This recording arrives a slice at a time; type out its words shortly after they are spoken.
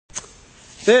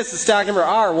This is stock number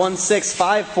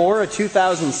R1654, a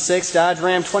 2006 Dodge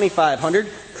Ram 2500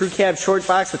 crew cab short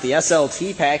box with the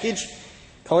SLT package.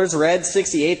 Color's red,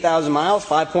 68,000 miles,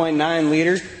 5.9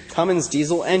 liter Cummins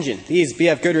diesel engine. These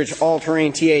BF Goodrich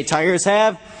all-terrain TA tires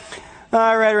have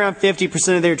right around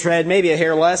 50% of their tread, maybe a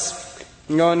hair less.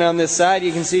 And going down this side,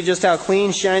 you can see just how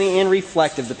clean, shiny, and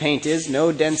reflective the paint is.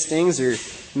 No dent stings or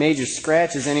major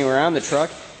scratches anywhere on the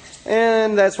truck.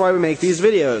 And that's why we make these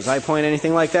videos. I point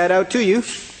anything like that out to you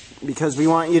because we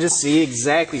want you to see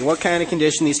exactly what kind of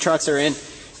condition these trucks are in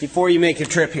before you make your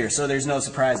trip here, so there's no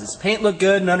surprises. Paint looked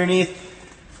good, and underneath,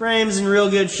 frame's in real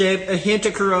good shape. A hint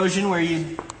of corrosion where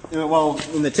you, well,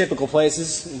 in the typical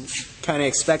places, kind of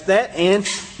expect that. And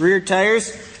rear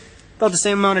tires, about the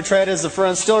same amount of tread as the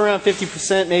front, still around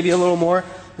 50%, maybe a little more.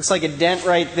 Looks like a dent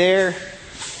right there.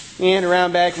 And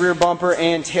around back, rear bumper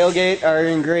and tailgate are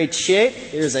in great shape.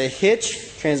 There's a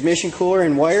hitch, transmission cooler,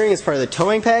 and wiring as part of the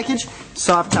towing package.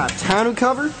 Soft top tonneau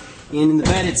cover. And in the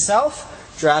bed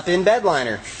itself, drop-in bed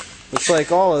liner. Looks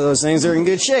like all of those things are in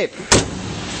good shape.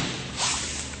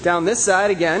 Down this side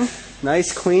again,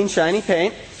 nice, clean, shiny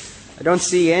paint. I don't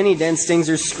see any dent stings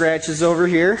or scratches over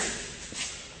here.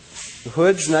 The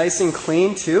hood's nice and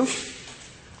clean too.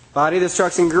 Body of this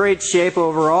truck's in great shape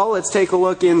overall. Let's take a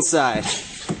look inside.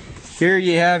 Here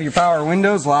you have your power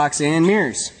windows, locks, and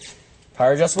mirrors.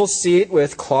 Power adjustable seat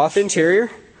with cloth interior.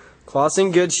 Cloth's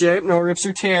in good shape, no rips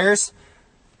or tears.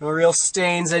 No real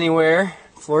stains anywhere.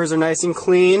 Floors are nice and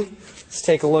clean. Let's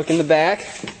take a look in the back.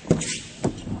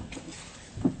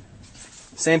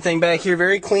 Same thing back here,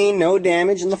 very clean, no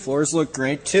damage, and the floors look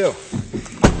great too.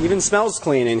 Even smells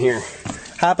clean in here.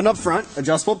 Hopping up front,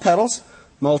 adjustable pedals,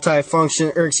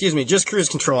 multi-function, just cruise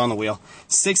control on the wheel.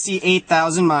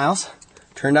 68,000 miles.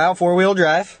 Turned out 4-wheel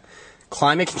drive,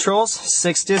 climate controls,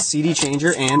 6-disc CD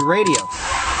changer, and radio.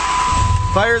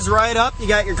 Fires right up. You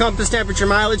got your compass temperature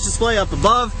mileage display up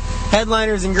above.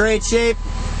 Headliner's in great shape.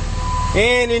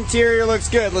 And interior looks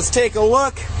good. Let's take a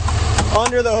look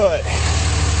under the hood.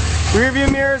 Rear view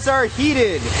mirrors are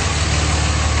heated.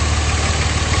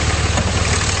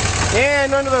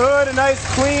 And under the hood, a nice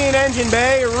clean engine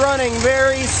bay running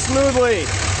very smoothly.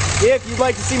 If you'd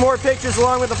like to see more pictures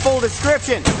along with a full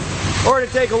description, or to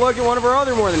take a look at one of our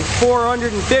other more than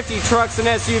 450 trucks and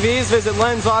SUVs, visit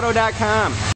lenzauto.com.